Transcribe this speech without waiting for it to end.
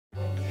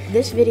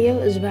This video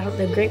is about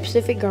the Great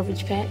Pacific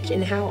Garbage Patch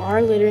and how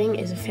our littering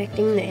is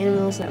affecting the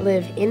animals that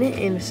live in it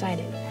and beside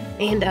it,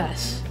 and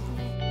us.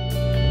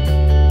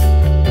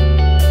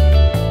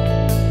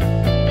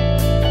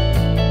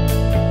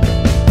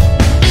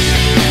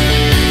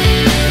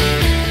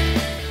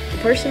 The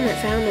person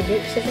that found the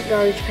Great Pacific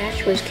Garbage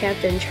Patch was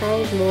Captain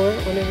Charles Moore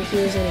whenever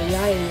he was in a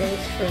yachting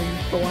race from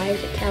Hawaii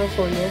to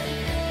California,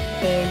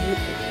 and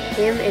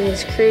him and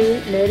his crew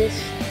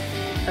noticed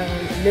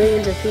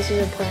millions of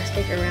pieces of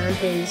plastic around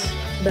his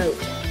boat.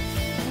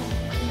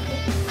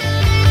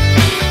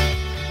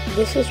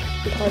 This is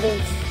part of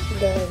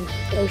the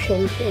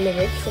ocean in the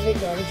Great Pacific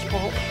Garbage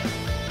Patch.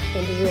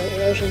 And do you want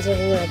your oceans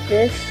looking like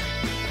this,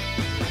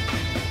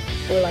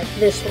 or like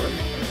this one?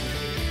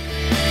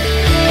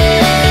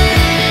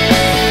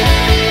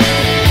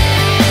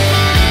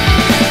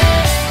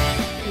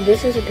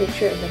 This is a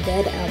picture of a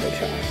dead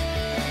albatross.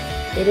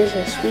 It is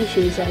a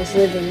species that is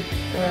living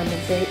around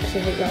the Great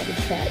Pacific Garbage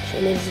Patch,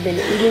 and it has been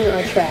eating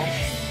our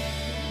trash.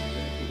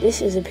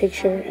 This is a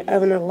picture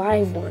of an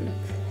alive one.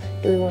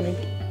 Do you want to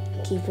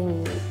keep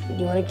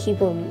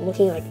them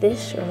looking like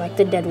this or like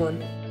the dead one?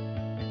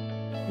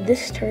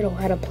 This turtle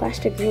had a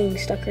plastic ring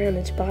stuck around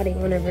its body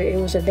whenever it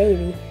was a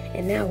baby,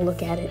 and now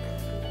look at it.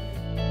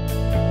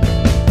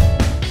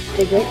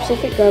 The Great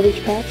Pacific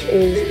Garbage Patch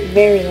is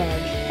very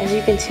large. As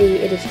you can see,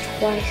 it is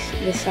twice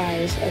the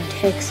size of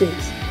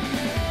Texas.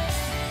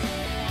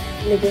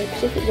 The Great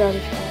Pacific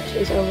Garbage Patch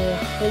is over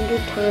 100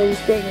 times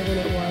bigger than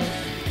it was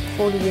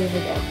 40 years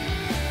ago.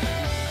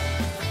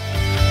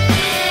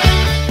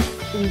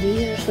 And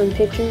these are some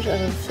pictures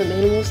of some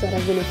animals that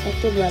have been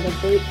affected by the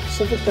Great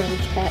Pacific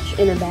Garbage Patch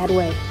in a bad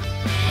way.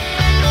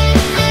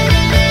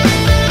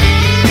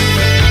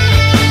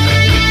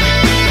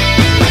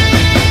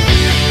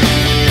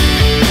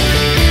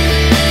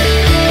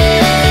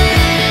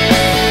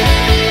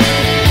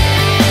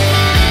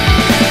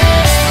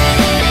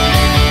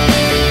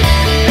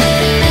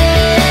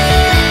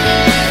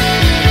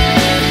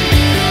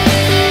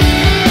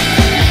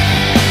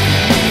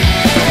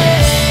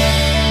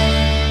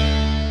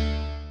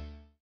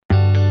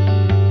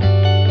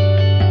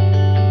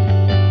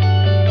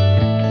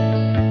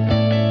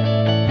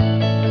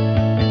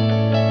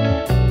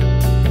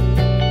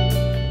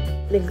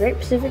 The Great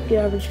Pacific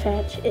Garbage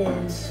Patch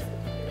is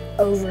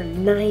over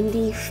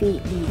 90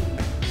 feet deep.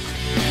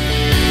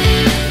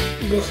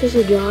 This is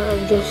a jar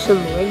of just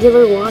some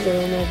regular water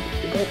in the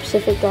Great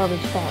Pacific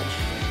Garbage Patch.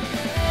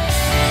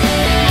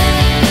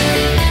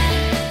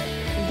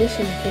 This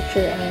is a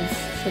picture of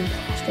some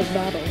plastic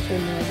bottles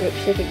in the Great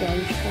Pacific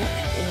Garbage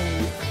Patch,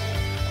 and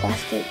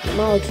plastic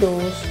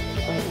molecules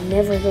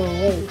never go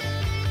away,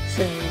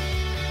 so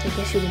I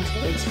guess you can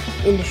say it's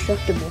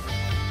indestructible.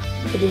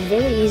 It is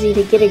very easy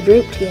to get a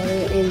group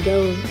together and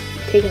go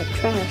pick up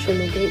trash in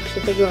the Great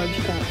Pacific Garbage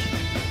Patch,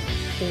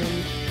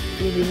 and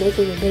you'll be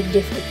making a big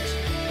difference.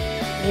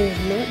 There is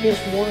not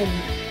just one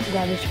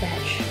garbage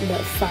patch,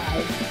 but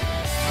 5.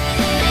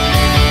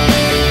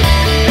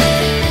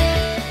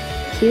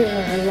 Here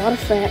are a lot of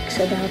facts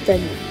about the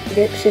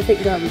Great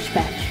Pacific Garbage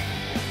Patch.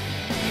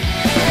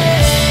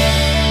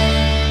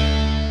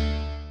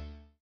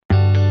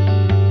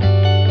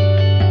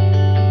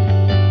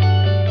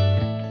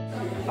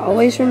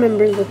 Always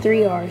remember the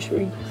 3 R's: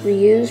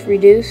 reuse,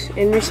 reduce,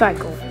 and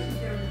recycle.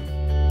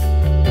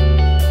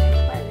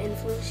 Let it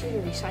influence you to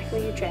recycle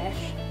your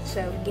trash.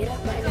 So get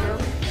up right now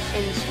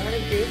and start a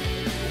group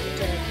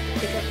to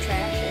pick up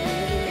trash,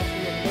 and you'll be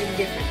making a big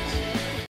difference.